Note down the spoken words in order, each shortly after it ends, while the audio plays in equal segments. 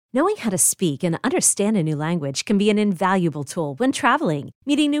Knowing how to speak and understand a new language can be an invaluable tool when traveling,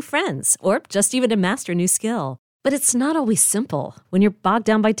 meeting new friends, or just even to master a new skill. But it's not always simple when you're bogged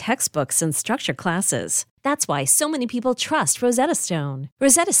down by textbooks and structured classes. That's why so many people trust Rosetta Stone.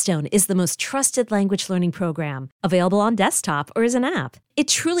 Rosetta Stone is the most trusted language learning program, available on desktop or as an app. It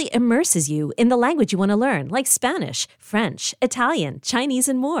truly immerses you in the language you want to learn, like Spanish, French, Italian, Chinese,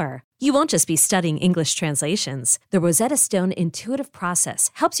 and more. You won't just be studying English translations. The Rosetta Stone intuitive process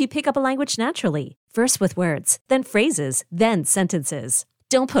helps you pick up a language naturally, first with words, then phrases, then sentences.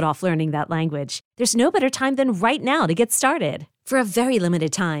 Don't put off learning that language. There's no better time than right now to get started. For a very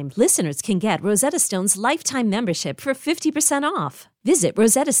limited time, listeners can get Rosetta Stone's lifetime membership for 50% off. Visit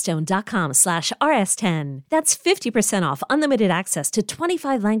rosettastone.com/rs10. That's 50% off unlimited access to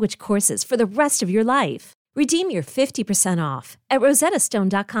 25 language courses for the rest of your life. Redeem your 50% off at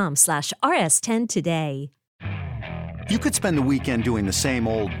rosettastone.com/rs10 today. You could spend the weekend doing the same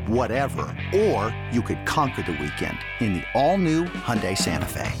old whatever, or you could conquer the weekend in the all-new Hyundai Santa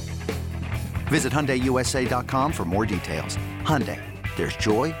Fe. Visit HyundaiUSA.com for more details. Hyundai, there's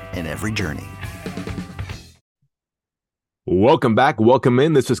joy in every journey. Welcome back. Welcome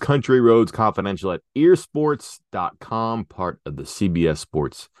in. This is Country Roads Confidential at earsports.com, part of the CBS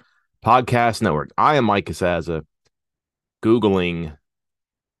Sports Podcast Network. I am Mike Casazza, Googling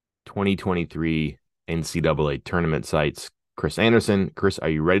 2023 NCAA tournament sites. Chris Anderson. Chris, are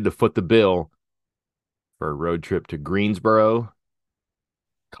you ready to foot the bill for a road trip to Greensboro,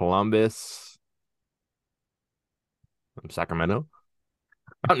 Columbus, Sacramento?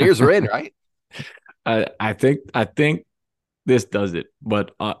 Mountaineers are in, right? I think this does it.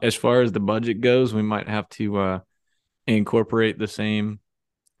 But as far as the budget goes, we might have to incorporate the same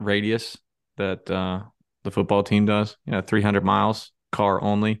radius that the football team does. 300 miles, car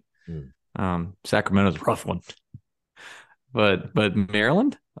only. Sacramento's a rough one, but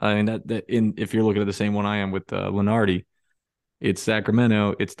Maryland. I mean, if you're looking at the same one I am with Lenardi, it's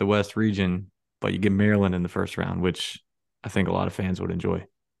Sacramento, it's the West region, but you get Maryland in the first round, which I think a lot of fans would enjoy.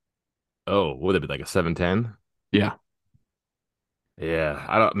 Oh, would it be like a 7-10? Yeah.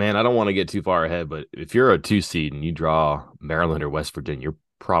 I don't want to get too far ahead, but if you're a 2 seed and you draw Maryland or West Virginia, you're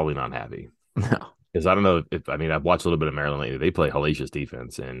probably not happy. No. Because I don't know I've watched a little bit of Maryland lately. They play hellacious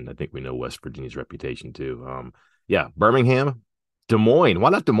defense, and I think we know West Virginia's reputation too. Birmingham, Des Moines. Why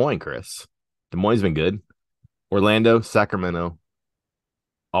not Des Moines, Chris? Des Moines has been good. Orlando, Sacramento,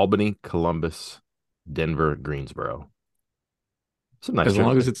 Albany, Columbus, Denver, Greensboro. Some nice. As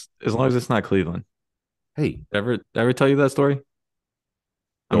long as it's not Cleveland. Hey, ever tell you that story?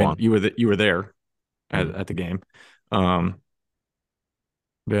 You were there at the game.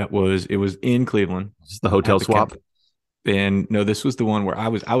 It was in Cleveland. Is this the hotel swap? And no, this was the one where I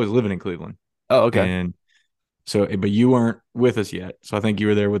was living in Cleveland. Oh, okay. And so, but you weren't with us yet. So I think you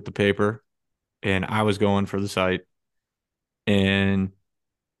were there with the paper, and I was going for the site. And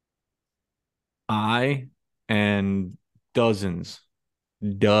I and dozens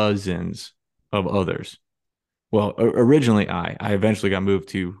of others. Well, originally I eventually got moved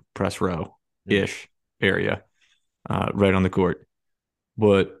to press row-ish area, right on the court.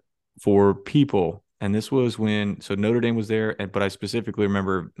 But for people, and this was so Notre Dame was there, but I specifically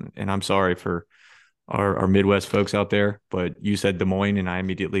remember, and I'm sorry for our Midwest folks out there, but you said Des Moines, and I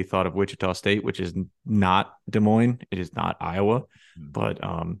immediately thought of Wichita State, which is not Des Moines. It is not Iowa, but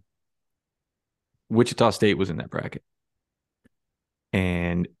Wichita State was in that bracket,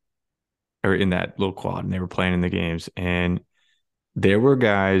 or in that little quad, and they were playing in the games, and there were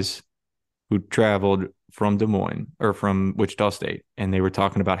guys who traveled from Des Moines or from Wichita State, and they were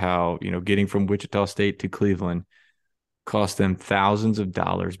talking about how getting from Wichita State to Cleveland cost them thousands of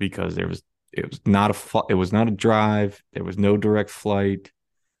dollars because it was not a drive, there was no direct flight,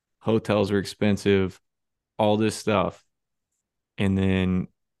 hotels were expensive, all this stuff. And then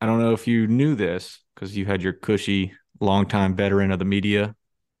I don't know if you knew this because you had your cushy longtime veteran of the media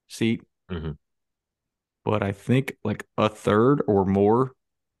seat, but I think like a third or more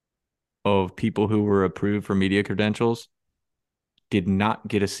of people who were approved for media credentials did not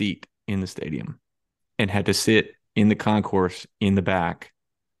get a seat in the stadium and had to sit in the concourse in the back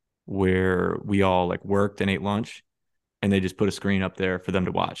where we all worked and ate lunch, and they just put a screen up there for them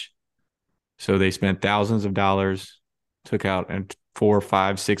to watch. So they spent thousands of dollars, took out 4,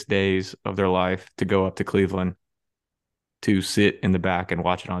 5, 6 days of their life to go up to Cleveland to sit in the back and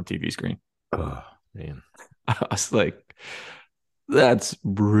watch it on a TV screen. Oh, man. I was like, that's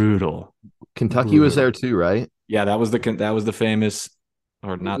brutal. Kentucky was there too, right? Yeah, that was the famous,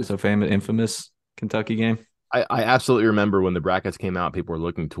 or not so famous, infamous Kentucky game. I absolutely remember when the brackets came out, people were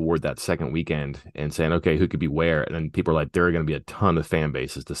looking toward that second weekend and saying, okay, who could be where? And then people are like, there are going to be a ton of fan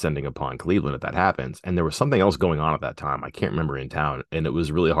bases descending upon Cleveland if that happens. And there was something else going on at that time. I can't remember in town. And it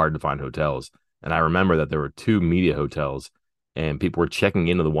was really hard to find hotels. And I remember that there were two media hotels and people were checking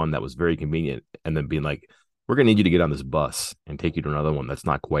into the one that was very convenient and then being like, we're going to need you to get on this bus and take you to another one that's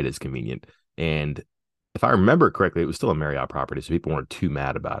not quite as convenient. And if I remember correctly, it was still a Marriott property, so people weren't too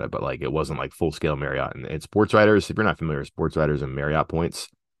mad about it, but like it wasn't like full scale Marriott. And sports writers, if you're not familiar, sports writers and Marriott points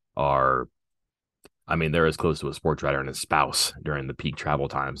are, I mean, they're as close to a sports writer and his spouse during the peak travel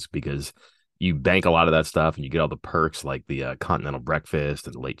times because you bank a lot of that stuff and you get all the perks like the continental breakfast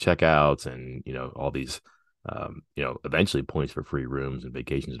and late checkouts and, all these, eventually points for free rooms and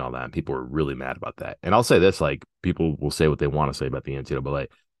vacations and all that. And people are really mad about that. And I'll say this, like people will say what they want to say about the NCAA.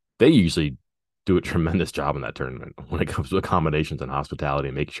 They usually do a tremendous job in that tournament when it comes to accommodations and hospitality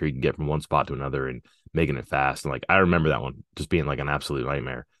and making sure you can get from one spot to another and making it fast. And like, I remember that one just being like an absolute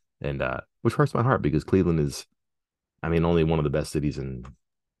nightmare and, which hurts my heart because Cleveland is, I mean, only one of the best cities in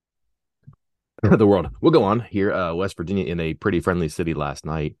the world. We'll go on here. West Virginia in a pretty friendly city last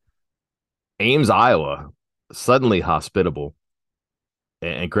night. Ames, Iowa, suddenly hospitable.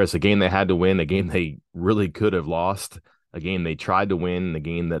 And Chris, a game they had to win, a game they really could have lost, a game they tried to win, a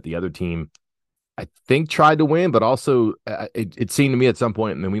game that the other team I think tried to win, but also it seemed to me at some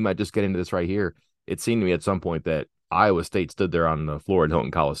point, and then we might just get into this right here. It seemed to me at some point that Iowa State stood there on the floor at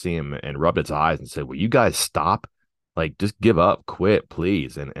Hilton Coliseum and rubbed its eyes and said, will you guys stop? Like, just give up, quit,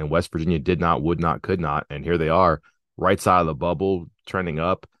 please. And West Virginia did not, would not, could not. And here they are, right side of the bubble, trending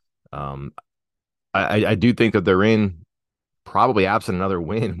up. I do think that they're in probably absent another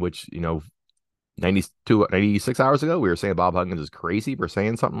win, which, 96 hours ago, we were saying Bob Huggins is crazy for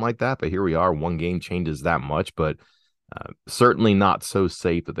saying something like that. But here we are. One game changes that much, but certainly not so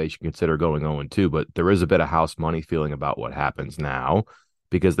safe that they should consider going 0-2. But there is a bit of house money feeling about what happens now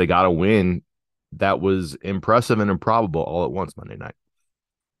because they got a win that was impressive and improbable all at once Monday night.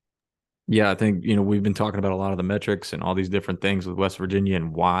 Yeah, I think, we've been talking about a lot of the metrics and all these different things with West Virginia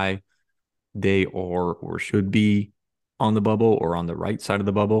and why they are or should be on the bubble or on the right side of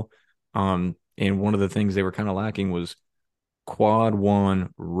the bubble. And one of the things they were kind of lacking was quad one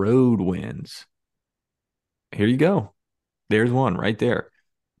road wins. Here you go. There's one right there.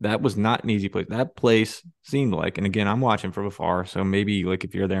 That was not an easy place. That place seemed like, and again, I'm watching from afar, so maybe like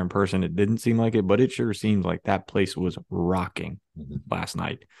if you're there in person, it didn't seem like it, but it sure seemed like that place was rocking last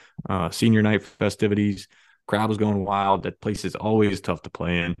night. Senior night festivities, crowd was going wild. That place is always tough to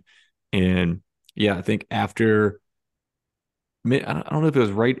play in. And yeah, I think after – I don't know if it was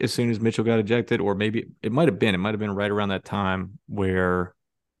right as soon as Mitchell got ejected, or maybe it might have been. It might have been right around that time where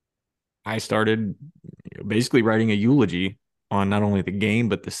I started basically writing a eulogy on not only the game,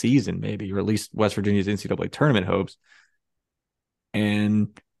 but the season, maybe, or at least West Virginia's NCAA tournament hopes. And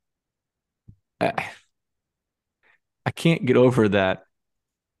I can't get over that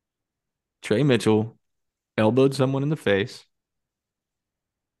Trey Mitchell elbowed someone in the face.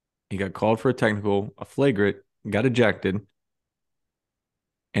 He got called for a technical, a flagrant, got ejected.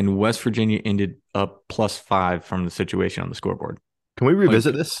 And West Virginia ended up +5 from the situation on the scoreboard. Can we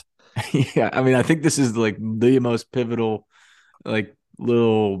revisit this? Yeah, I mean, I think this is like the most pivotal, like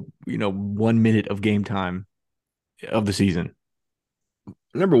little, 1 minute of game time of the season.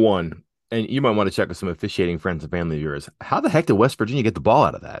 Number one, and you might want to check with some officiating friends and family of yours. How the heck did West Virginia get the ball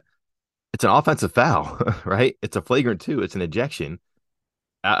out of that? It's an offensive foul, right? It's a flagrant 2. It's an ejection.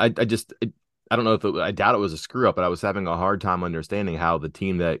 I don't know if I doubt it was a screw up, but I was having a hard time understanding how the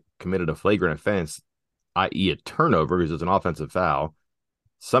team that committed a flagrant offense, i.e. a turnover, because it's an offensive foul,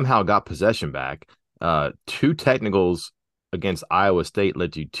 somehow got possession back. 2 technicals against Iowa State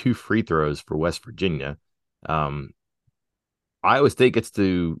led to 2 free throws for West Virginia. Iowa State gets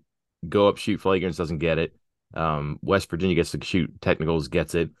to go up, shoot flagrants, doesn't get it. West Virginia gets to shoot technicals,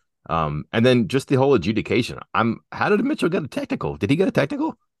 gets it. And then just the whole adjudication. How did Mitchell get a technical? Did he get a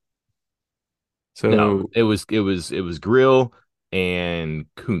technical? So no, it was Grill and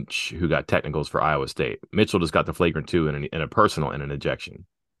Kunch who got technicals for Iowa State. Mitchell just got the flagrant 2 in a personal and an ejection.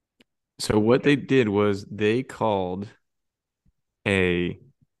 So what they did was they called an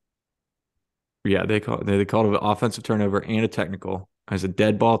offensive turnover and a technical as a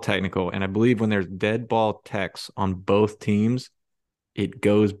dead ball technical. And I believe when there's dead ball techs on both teams, it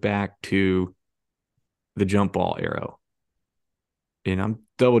goes back to the jump ball arrow. And I'm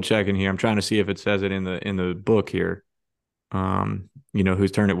double checking here. I'm trying to see if it says it in the book here.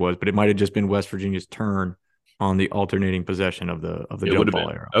 Whose turn it was, but it might have just been West Virginia's turn on the alternating possession of the jump ball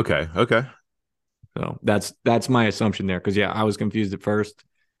arrow. Okay. So that's my assumption there. Cause yeah, I was confused at first.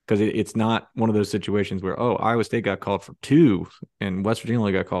 because it's not one of those situations where, oh, Iowa State got called for 2 and West Virginia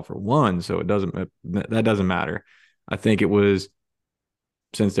only got called for 1, so that doesn't matter. I think it was,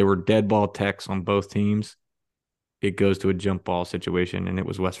 since there were dead ball techs on both teams, it goes to a jump ball situation, and it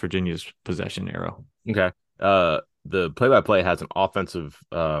was West Virginia's possession arrow. Okay. The play-by-play has an offensive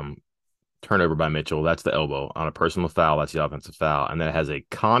turnover by Mitchell. That's the elbow. On a personal foul, that's the offensive foul. And then it has a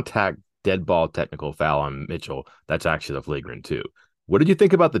contact dead ball technical foul on Mitchell. That's actually the flagrant 2. What did you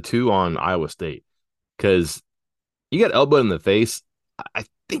think about the 2 on Iowa State? Because you got elbowed in the face. I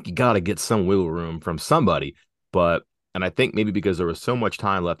think you got to get some wiggle room from somebody. And I think maybe because there was so much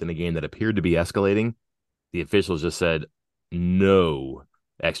time left in the game that appeared to be escalating, the officials just said, no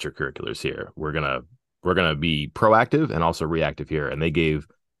extracurriculars here. We're gonna be proactive and also reactive here. And they gave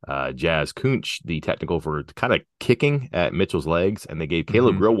Jazz Kunch the technical for kind of kicking at Mitchell's legs, and they gave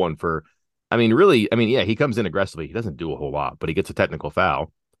Caleb Grill one for, yeah, he comes in aggressively. He doesn't do a whole lot, but he gets a technical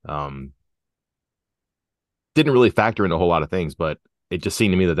foul. Didn't really factor in a whole lot of things, but it just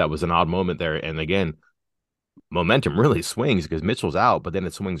seemed to me that was an odd moment there. And again, momentum really swings because Mitchell's out, but then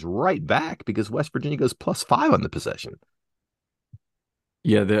it swings right back because West Virginia goes +5 on the possession.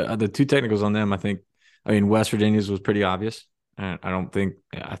 Yeah, the 2 technicals on them, West Virginia's was pretty obvious. And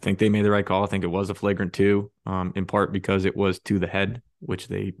I think they made the right call. I think it was a flagrant 2, in part because it was to the head, which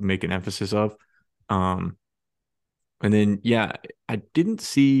they make an emphasis of. And then, yeah, I didn't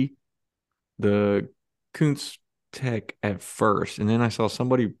see the Kuntz tech at first, and then I saw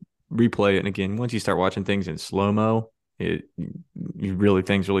somebody replay it. And again, once you start watching things in slow-mo, things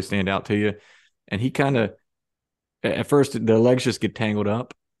really stand out to you. And he kind of, at first, the legs just get tangled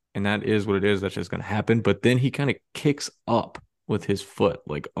up, and that is what it is. That's just going to happen. But then he kind of kicks up with his foot,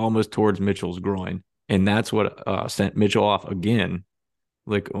 like almost towards Mitchell's groin. And that's what sent Mitchell off again.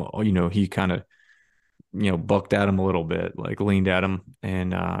 Like, he kind of, bucked at him a little bit, like leaned at him.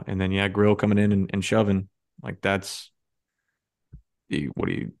 And then, yeah, Grill coming in and shoving. Like, that's, they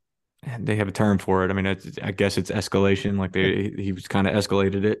have a term for it. I guess it's escalation. Like, he was kind of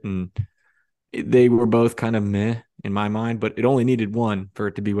escalated it, and they were both kind of meh in my mind, but it only needed one for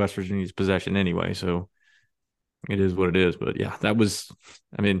it to be West Virginia's possession anyway. So it is what it is. But yeah, that was,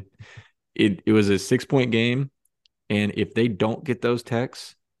 it was a 6-point game. And if they don't get those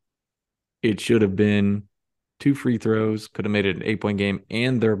techs, it should have been 2 free throws, could have made it an 8-point game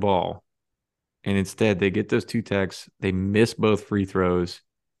and their ball. And instead they get those 2 techs. They miss both free throws.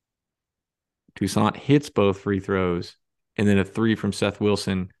 Toussaint hits both free throws, and then a 3 from Seth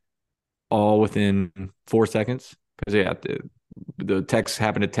Wilson, all within 4 seconds. Because, yeah, the text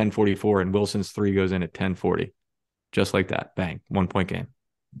happened at 10:44, and Wilson's 3 goes in at 10:40. Just like that. Bang. 1-point game.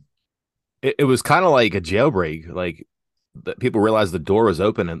 It was kind of like a jailbreak. Like, people realized the door was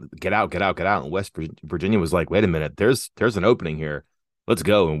open and get out. And West Virginia was like, wait a minute, there's an opening here. Let's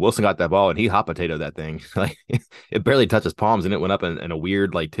go. And Wilson got that ball, and he hot potatoed that thing. Like, it barely touched his palms, and it went up in a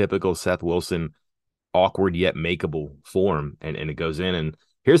weird, like, typical Seth Wilson, awkward yet makeable form. And it goes in. And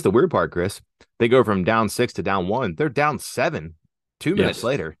here's the weird part, Chris. They go from down 6 to down 1. They're down 7 2 minutes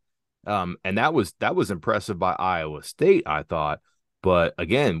later. And that was impressive by Iowa State, I thought. But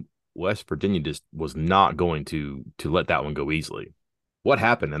again, West Virginia just was not going to let that one go easily. What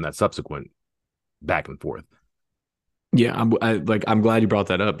happened in that subsequent back and forth? Yeah, I'm glad you brought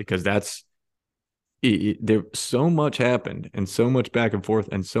that up, because that's there. So much happened, and so much back and forth,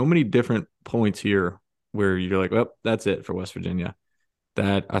 and so many different points here where you're like, well, that's it for West Virginia.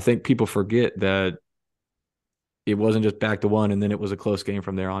 That I think people forget that it wasn't just back to 1 and then it was a close game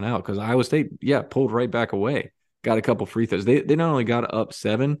from there on out, because Iowa State, pulled right back away, got a couple free throws. They not only got up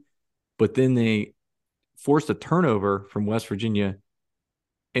 7, but then they forced a turnover from West Virginia,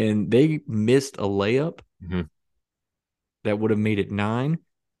 and they missed a layup that would have made it 9.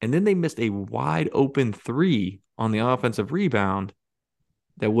 And then they missed a wide open 3 on the offensive rebound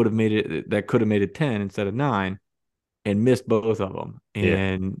that could have made it 10 instead of 9, and missed both of them.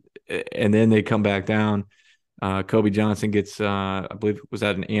 And then they come back down. Kobe Johnson gets, I believe, was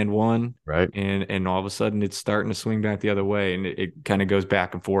that an and 1, right? And all of a sudden it's starting to swing back the other way, and it kind of goes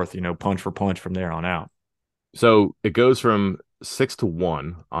back and forth, punch for punch from there on out. So it goes from 6 to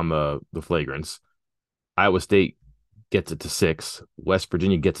 1 on the flagrants. Iowa State gets it to 6. West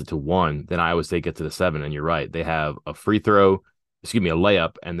Virginia gets it to 1. Then Iowa State gets it to 7. And you're right, they have a a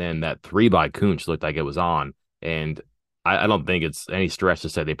layup, and then that 3 by Kunch looked like it was on. And I don't think it's any stretch to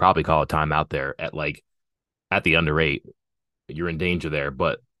say they probably call a timeout there at the under 8. You're in danger there,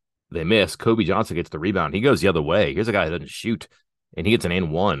 but they miss. Kobe Johnson gets the rebound. He goes the other way. Here's a guy who doesn't shoot, and he gets an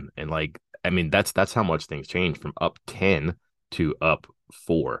and 1. And that's how much things change from up 10 to up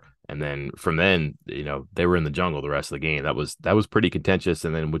 4. And then from then, they were in the jungle the rest of the game. That was pretty contentious.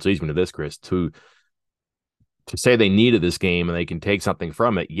 And then which leads me to this, Chris, to say they needed this game and they can take something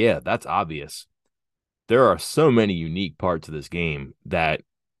from it. Yeah, that's obvious. There are so many unique parts of this game that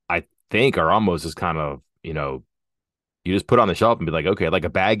I think are almost as kind of, you just put on the shelf and be like, okay, like a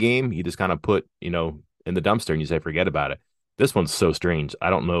bad game, you just kind of put, in the dumpster and you say, forget about it. This one's so strange. I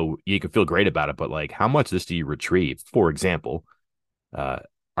don't know. You can feel great about it, but like, how much of this do you retrieve? For example,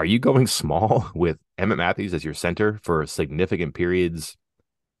 are you going small with Emmett Matthews as your center for significant periods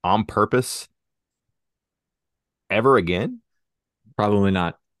on purpose ever again? Probably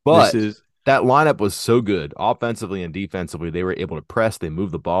not. But that lineup was so good offensively and defensively. They were able to press. They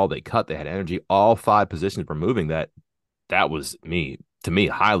moved the ball. They cut. They had energy. All 5 positions were moving. That was to me,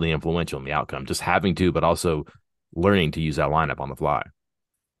 highly influential in the outcome. Just having to, but also learning to use that lineup on the fly.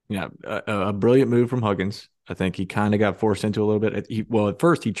 Yeah, a brilliant move from Huggins. I think he kind of got forced into a little bit. At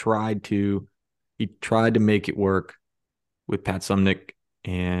first he tried to make it work with Pat Sumnick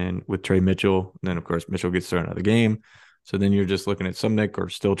and with Trey Mitchell. And then of course Mitchell gets thrown out of the game. So then you're just looking at Sumnick or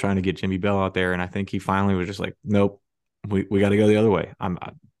still trying to get Jimmy Bell out there. And I think he finally was just like, nope, we got to go the other way. I'm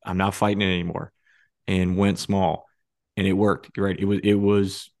not fighting it anymore, and went small, and it worked. You're right. It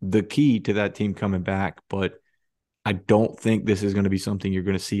was the key to that team coming back, but I don't think this is going to be something you're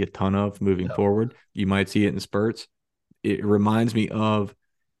going to see a ton of moving forward. You might see it in spurts. It reminds me of,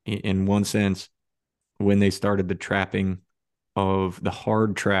 in one sense, when they started the trapping of the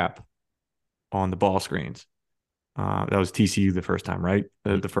hard trap on the ball screens. That was TCU the first time, right?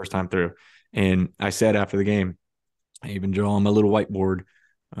 The first time through. And I said after the game, I even draw on my little whiteboard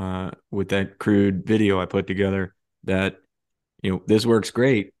with that crude video I put together that, this works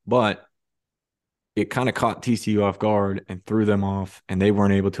great, but it kind of caught TCU off guard and threw them off, and they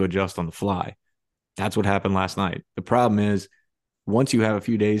weren't able to adjust on the fly. That's what happened last night. The problem is, once you have a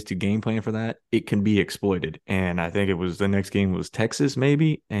few days to game plan for that, it can be exploited. And I think it was the next game was Texas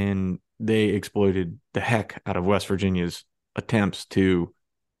maybe, and they exploited the heck out of West Virginia's attempts to,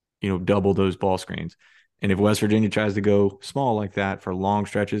 double those ball screens. And if West Virginia tries to go small like that for long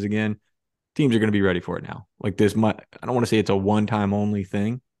stretches again, teams are going to be ready for it now. Like this I don't want to say it's a one-time only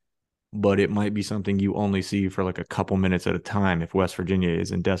thing, but it might be something you only see for like a couple minutes at a time if West Virginia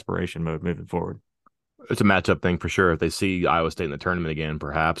is in desperation mode moving forward. It's a matchup thing for sure. If they see Iowa State in the tournament again,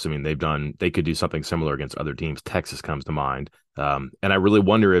 perhaps. I mean, they could do something similar against other teams. Texas comes to mind. And I really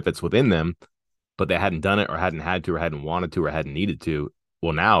wonder if it's within them, but they hadn't done it or hadn't had to or hadn't wanted to or hadn't needed to.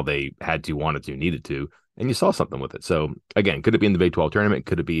 Well, now they had to, wanted to, needed to, and you saw something with it. So again, could it be in the Big 12 tournament?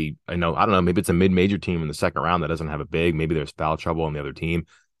 Could it be, I don't know, maybe it's a mid-major team in the second round that doesn't have a big, maybe there's foul trouble on the other team.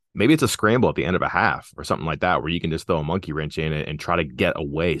 Maybe it's a scramble at the end of a half or something like that, where you can just throw a monkey wrench in it and try to get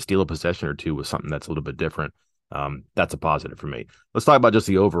away, steal a possession or two with something that's a little bit different. That's a positive for me. Let's talk about just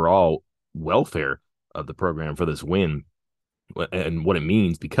the overall welfare of the program for this win and what it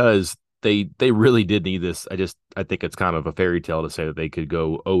means, because they really did need this. I think it's kind of a fairy tale to say that they could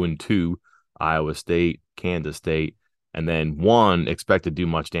go 0-2, Iowa State, Kansas State, and then one expect to do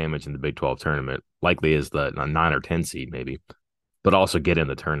much damage in the Big 12 tournament, likely is the 9 or 10 seed maybe, but also get in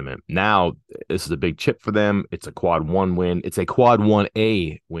the tournament. Now, this is a big chip for them. It's a quad 1 win. It's a quad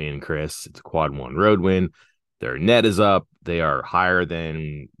 1A win, Chris. It's a quad 1 road win. Their net is up. They are higher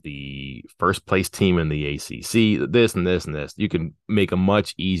than the first place team in the ACC. This and this and this. You can make a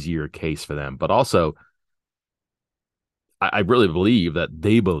much easier case for them. But also, I really believe that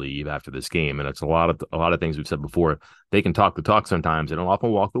they believe after this game, and it's a lot of things we've said before. They can talk the talk sometimes. They don't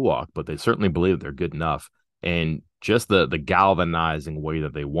often walk the walk, but they certainly believe that they're good enough. And just the galvanizing way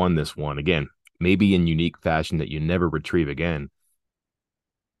that they won this one, again, maybe in unique fashion that you never retrieve again,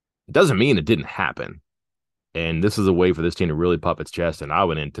 it doesn't mean it didn't happen. And this is a way for this team to really puff its chest. And I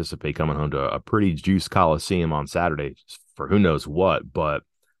would anticipate coming home to a pretty juiced Coliseum on Saturday for who knows what. But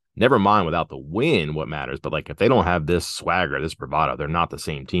never mind without the win, what matters. But like if they don't have this swagger, this bravado, they're not the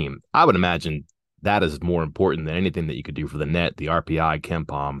same team. I would imagine that is more important than anything that you could do for the net, the RPI,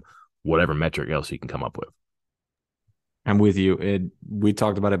 KenPom, whatever metric else you can come up with. I'm with you. We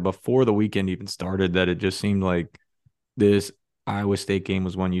talked about it before the weekend even started, that it just seemed like this Iowa State game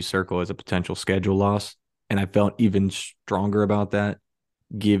was one you circle as a potential schedule loss. And I felt even stronger about that,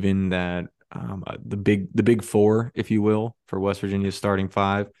 given that the big four, if you will, for West Virginia's starting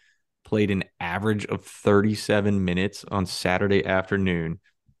 5 played an average of 37 minutes on Saturday afternoon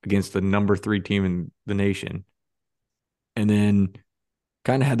against the number 3 team in the nation. And then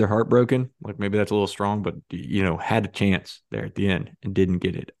kind of had their heart broken. Like maybe that's a little strong, but, had a chance there at the end and didn't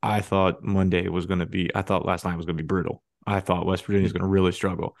get it. I thought last night was going to be brutal. I thought West Virginia was going to really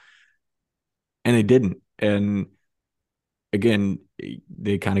struggle. And they didn't. And again,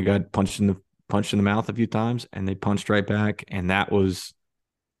 they kind of got punched in the mouth a few times, and they punched right back. And that was,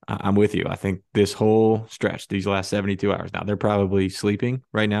 I'm with you. I think this whole stretch, these last 72 hours, now they're probably sleeping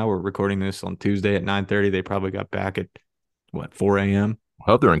right now. We're recording this on Tuesday at 9:30. They probably got back at what, 4 a.m.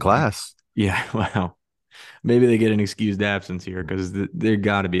 I hope they're in class. Yeah, wow. Maybe they get an excused absence here because they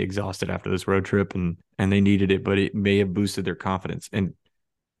got to be exhausted after this road trip, and they needed it, but it may have boosted their confidence. And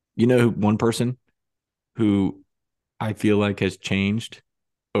one person who I feel like has changed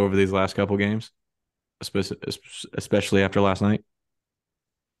over these last couple games, especially after last night.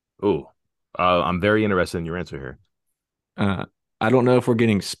 Oh, I'm very interested in your answer here. Uh, I don't know if we're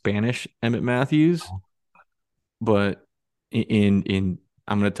getting Spanish Emmett Matthews, but in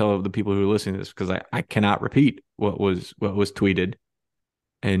I'm going to tell the people who are listening to this because I cannot repeat what was tweeted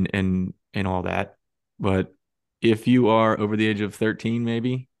and all that. But if you are over the age of 13,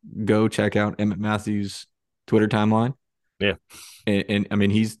 maybe go check out Emmett Matthews' Twitter timeline. Yeah, and I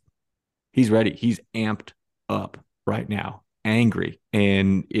mean he's ready. He's amped up right now, angry,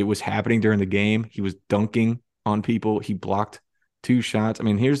 and it was happening during the game. He was dunking on people. He blocked 2 shots. I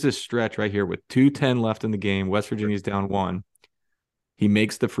mean, here's this stretch right here with 2:10 left in the game. West Virginia's down 1. He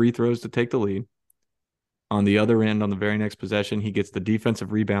makes the free throws to take the lead. On the other end, on the very next possession, he gets the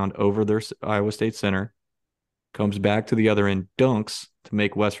defensive rebound over their Iowa State center, comes back to the other end, dunks to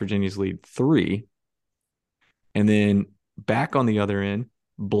make West Virginia's lead 3, and then back on the other end,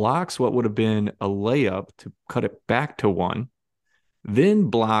 blocks what would have been a layup to cut it back to 1,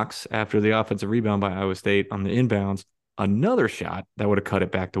 then blocks after the offensive rebound by Iowa State on the inbounds, another shot that would have cut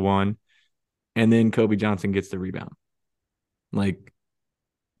it back to 1, and then Kobe Johnson gets the rebound. Like,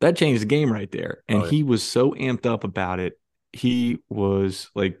 that changed the game right there. And he was so amped up about it. He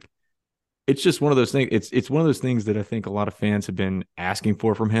was like, it's just one of those things. It's one of those things that I think a lot of fans have been asking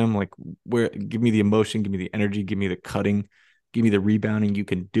for from him. Like, give me the emotion, give me the energy, give me the cutting, give me the rebounding. You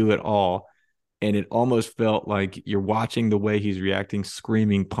can do it all. And it almost felt like you're watching the way he's reacting,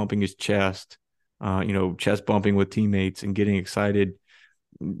 screaming, pumping his chest, chest bumping with teammates and getting excited,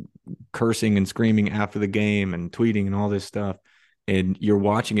 cursing and screaming after the game and tweeting and all this stuff. And you're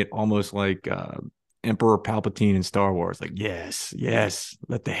watching it almost like Emperor Palpatine in Star Wars. Like, yes,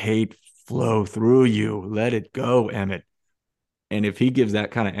 let the hate flow through you. Let it go, Emmett. And if he gives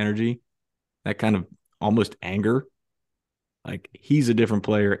that kind of energy, that kind of almost anger, like, he's a different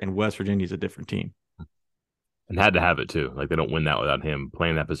player and West Virginia's a different team. And had to have it too. Like, they don't win that without him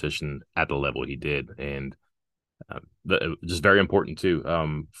playing that position at the level he did. And just very important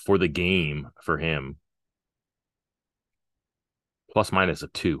too for the game for him. Plus minus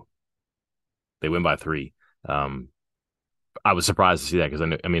of 2. They win by 3. I was surprised to see that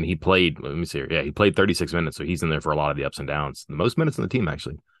because I mean, he played, let me see here. Yeah, he played 36 minutes. So he's in there for a lot of the ups and downs. The most minutes on the team,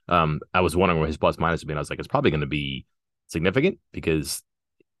 actually. I was wondering what his plus minus would be. And I was like, it's probably going to be significant because,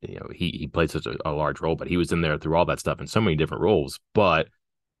 he played such a large role, but he was in there through all that stuff in so many different roles. But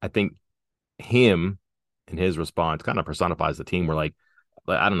I think him and his response kind of personifies the team where, like,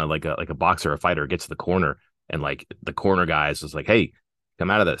 I don't know, like a boxer, a fighter gets to the corner and like the corner guy is just like, hey,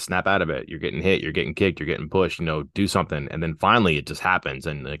 come out of that, snap out of it. You're getting hit, you're getting kicked, you're getting pushed, do something. And then finally it just happens.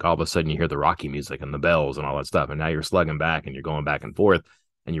 And like all of a sudden you hear the Rocky music and the bells and all that stuff. And now you're slugging back and you're going back and forth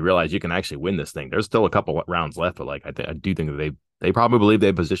and you realize you can actually win this thing. There's still a couple rounds left, but like, I do think that they probably believe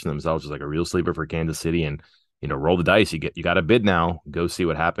they position themselves as like a real sleeper for Kansas City and, roll the dice. You got a bid now, go see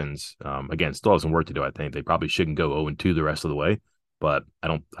what happens. Again, still have some work to do. I think they probably shouldn't go 0-2 the rest of the way. But I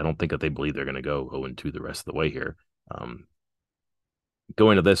don't think that they believe they're going to go 0-2 the rest of the way here.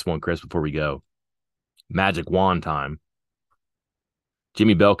 Going to this one, Chris, before we go, magic wand time.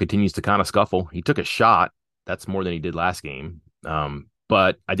 Jimmy Bell continues to kind of scuffle. He took a shot. That's more than he did last game.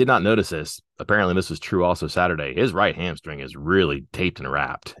 But I did not notice this. Apparently, this was true also Saturday. His right hamstring is really taped and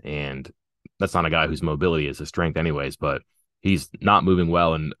wrapped. And that's not a guy whose mobility is his strength anyways, but he's not moving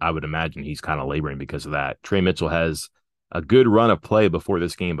well. And I would imagine he's kind of laboring because of that. Trey Mitchell has a good run of play before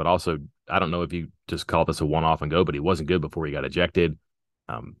this game, but also, I don't know if you just call this a one-off and go, but he wasn't good before he got ejected.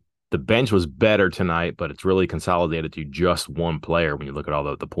 The bench was better tonight, but it's really consolidated to just one player when you look at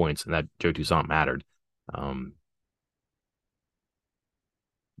all the points, and that Joe Toussaint mattered.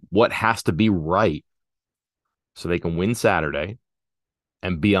 What has to be right so they can win Saturday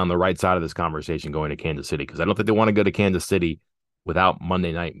and be on the right side of this conversation going to Kansas City? Because I don't think they want to go to Kansas City without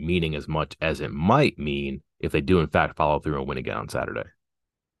Monday night meaning as much as it might mean if they do, in fact, follow through and win again on Saturday.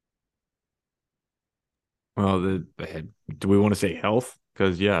 Well, do we want to say health?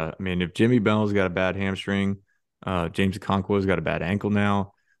 Because, yeah, I mean, if Jimmy Bell's got a bad hamstring, James Okonkwo's got a bad ankle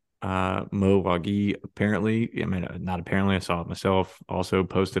now, Mo Wagi apparently, I mean, not apparently, I saw it myself, also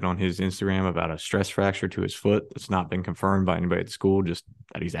posted on his Instagram about a stress fracture to his foot that's not been confirmed by anybody at the school, just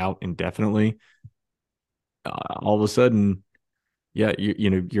that he's out indefinitely. All of a sudden, yeah,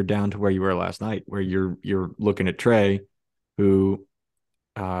 you're down to where you were last night, where you're looking at Trey, who,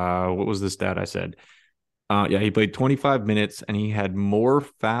 what was the stat I said? Yeah, he played 25 minutes and he had more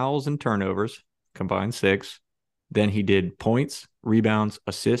fouls and turnovers, combined 6, than he did points, rebounds,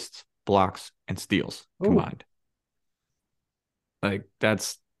 assists, blocks, and steals combined. Like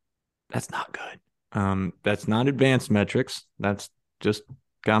that's not good. That's not advanced metrics. That's just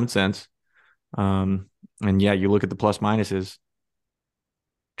common sense. And yeah, you look at the plus minuses.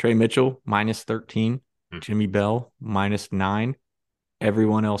 Trey Mitchell -13, Jimmy Bell -9,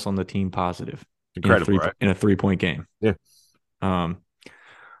 everyone else on the team positive. Incredible, right? In a 3-point game. Yeah.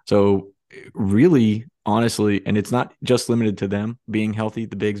 So really, honestly, and it's not just limited to them being healthy,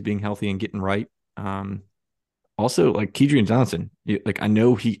 the bigs being healthy and getting right. Also, like Kedrian Johnson, like I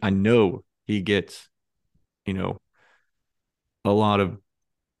know he gets, a lot of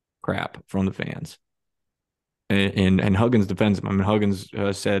crap from the fans. And Huggins defends him. I mean, Huggins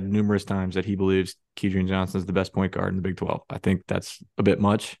said numerous times that he believes Kedrian Johnson is the best point guard in the Big 12. I think that's a bit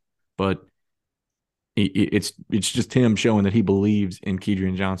much, but it's just him showing that he believes in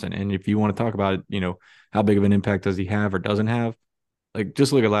Kedrian Johnson. And if you want to talk about, how big of an impact does he have or doesn't have, like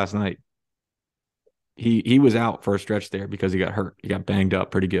just look at last night. He was out for a stretch there because he got hurt. He got banged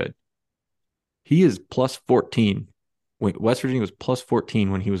up pretty good. He is plus 14. West Virginia was plus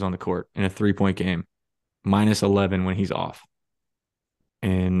 14 when he was on the court in a 3-point game, -11 when he's off.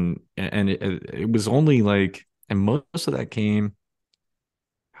 And it was only like, and most of that game,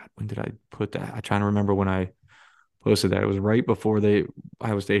 when did I put that? I'm trying to remember when I posted that. It was right before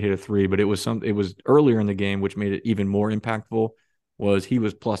Iowa State hit a 3, but it was earlier in the game, which made it even more impactful. Was he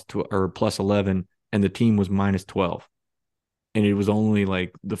was plus 11 and the team was -12, and it was only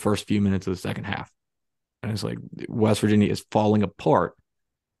like the first few minutes of the second half, and it's like West Virginia is falling apart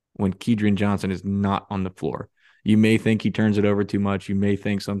when Kedrian Johnson is not on the floor. You may think he turns it over too much. You may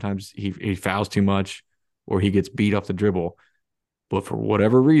think sometimes he fouls too much or he gets beat off the dribble. But for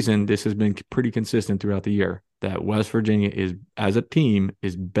whatever reason, this has been pretty consistent throughout the year that West Virginia is, as a team,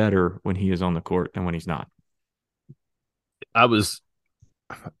 is better when he is on the court than when he's not. He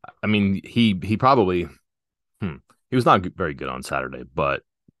probably, he was not very good on Saturday, but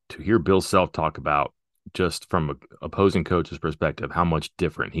to hear Bill Self talk about just from an opposing coach's perspective, how much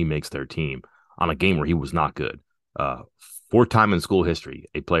different he makes their team on a game where he was not good. 4th time in school history,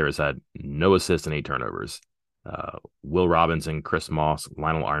 a player has had no assists and 8 turnovers. Will Robinson, Chris Moss,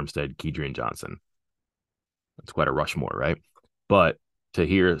 Lionel Armstead, Kedrian Johnson. That's quite a Rushmore, right? But to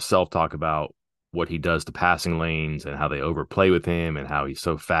hear Self talk about what he does to passing lanes and how they overplay with him and how he's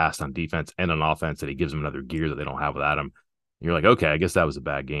so fast on defense and on offense that he gives them another gear that they don't have without him. You're like, okay, I guess that was a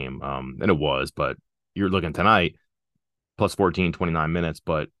bad game. And it was, but you're looking tonight, plus 14, 29 minutes,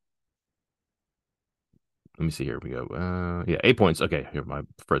 but let me see here. We go. 8 points. Okay, here, my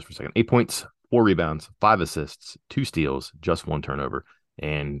first for a second. 8 points, 4 rebounds, 5 assists, 2 steals, just 1 turnover.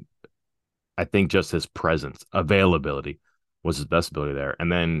 And I think just his presence, availability was his best ability there.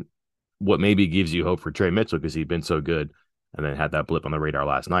 And then what maybe gives you hope for Trey Mitchell, because he'd been so good and then had that blip on the radar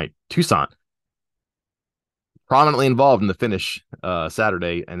last night. Toussaint, prominently involved in the finish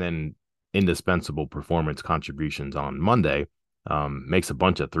Saturday, and then indispensable performance contributions on Monday. Makes a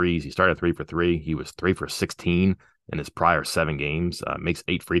bunch of threes. He started 3 for 3. He was 3 for 16 in his prior 7 games. Makes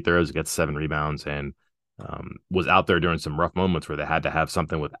 8 free throws, gets 7 rebounds, and was out there during some rough moments where they had to have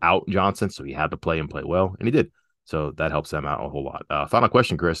something without Johnson, so he had to play and play well, and he did. So that helps them out a whole lot. Final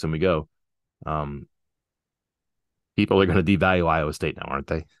question, Chris, and we go. People are going to devalue Iowa State now, aren't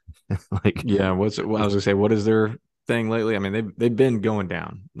they? Yeah. I was going to say, what is their thing lately? I mean, they've been going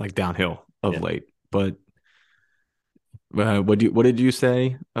down, like downhill of late. But what did you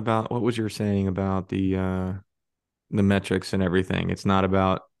say about, what was your saying about the metrics and everything? It's not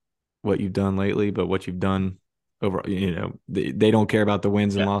about what you've done lately, but what you've done over. They don't care about the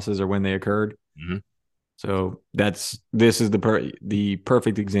wins and losses or when they occurred. Mm-hmm. So this is the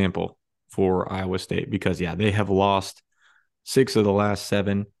perfect example for Iowa State, because they have lost 6 of the last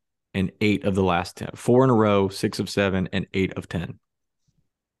 7 and 8 of the last 10, 4 in a row, 6 of 7 and 8 of 10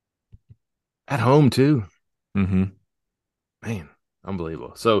 at home too. Mm-hmm. Man,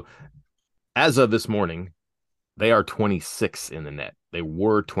 unbelievable. So as of this morning, they are 26 in the net. They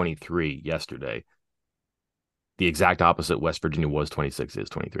were 23 yesterday. The exact opposite. West Virginia was 26, is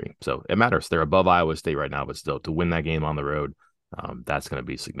 23. So it matters. They're above Iowa State right now, but still to win that game on the road, that's going to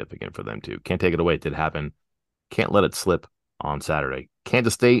be significant for them too. Can't take it away. It did happen. Can't let it slip on Saturday.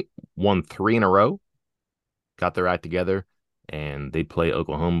 Kansas State won 3 in a row, got their act together, and they play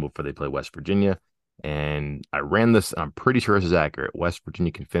Oklahoma before they play West Virginia. And I ran this. I'm pretty sure this is accurate. West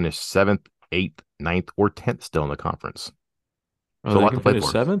Virginia can finish 7th, 8th, 9th, or 10th still in the conference. So they can finish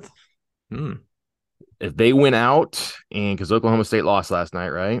 7th? If they win out, and because Oklahoma State lost last night,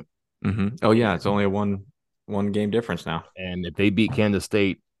 right? Mm-hmm. Oh, yeah. It's only a one game difference now. And if they beat Kansas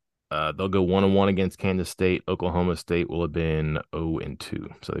State, they'll go 1-1 against Kansas State. Oklahoma State will have been 0-2.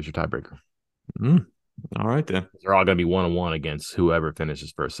 So there's your tiebreaker. All right, then. They're all going to be 1-1 against whoever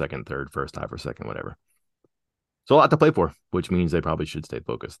finishes first, second, third, first tie for second, whatever. So a lot to play for, which means they probably should stay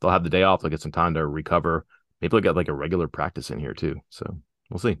focused. They'll have the day off. They'll get some time to recover. Maybe they'll get like a regular practice in here too. So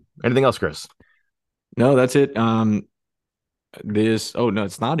we'll see. Anything else, Chris? No, that's it. No,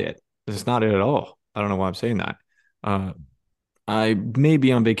 it's not it. It's not it at all. I don't know why I'm saying that. I may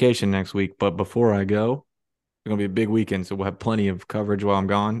be on vacation next week, but before I go, it's going to be a big weekend. So we'll have plenty of coverage while I'm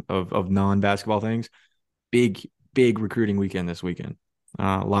gone of non-basketball things. Big recruiting weekend this weekend.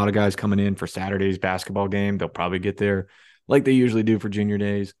 A lot of guys coming in for Saturday's basketball game. They'll probably get there like they usually do for junior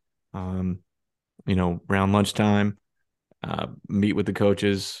days, around lunchtime, meet with the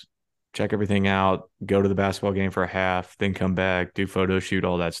coaches, check everything out, go to the basketball game for a half, then come back, do photo shoot,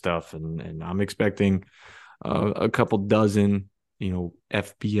 all that stuff. And I'm expecting a couple dozen,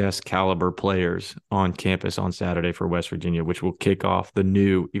 FBS caliber players on campus on Saturday for West Virginia, which will kick off the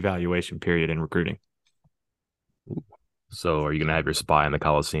new evaluation period in recruiting. So are you going to have your spy in the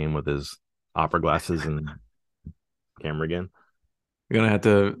Coliseum with his opera glasses and camera again? You're going to have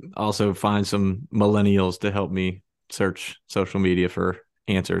to also find some millennials to help me search social media for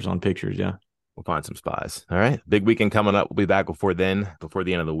answers on pictures. Yeah. We'll find some spies. All right. Big weekend coming up. We'll be back before the end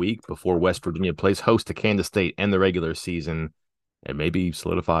of the week, before West Virginia plays host to Kansas State and the regular season, and maybe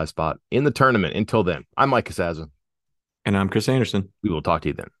solidify a spot in the tournament. Until then, I'm Mike Casazza. And I'm Chris Anderson. We will talk to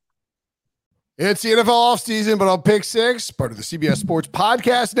you then. It's the NFL offseason, but on Pick Six, part of the CBS Sports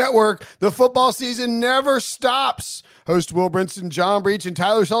Podcast Network, the football season never stops. Host Will Brinson, John Breach, and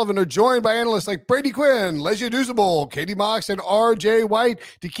Tyler Sullivan are joined by analysts like Brady Quinn, Lesia Douzable, Katie Mox, and RJ White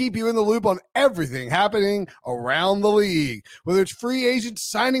to keep you in the loop on everything happening around the league. Whether it's free agents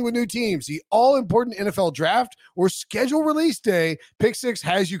signing with new teams, the all-important NFL draft, or schedule release day, Pick Six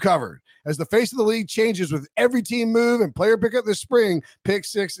has you covered. As the face of the league changes with every team move and player pickup this spring, Pick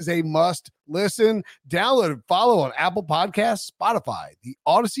Six is a must listen. Download and follow on Apple Podcasts, Spotify, the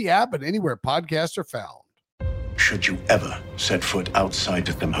Odyssey app, and anywhere podcasts are found. Should you ever set foot outside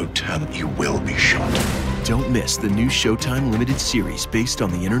of the hotel, you will be shot. Don't miss the new Showtime limited series based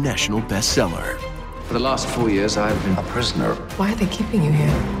on the international bestseller. For the last 4 years, I've been a prisoner. Why are they keeping you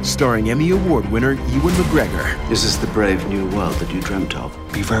here? Starring Emmy Award winner Ewan McGregor. This is the brave new world that you dreamt of.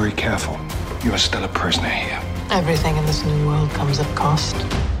 Be very careful. You are still a prisoner here. Everything in this new world comes at cost.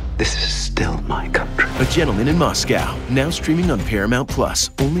 This is still my country. A Gentleman in Moscow, now streaming on Paramount Plus,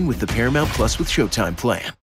 only with the Paramount Plus with Showtime plan.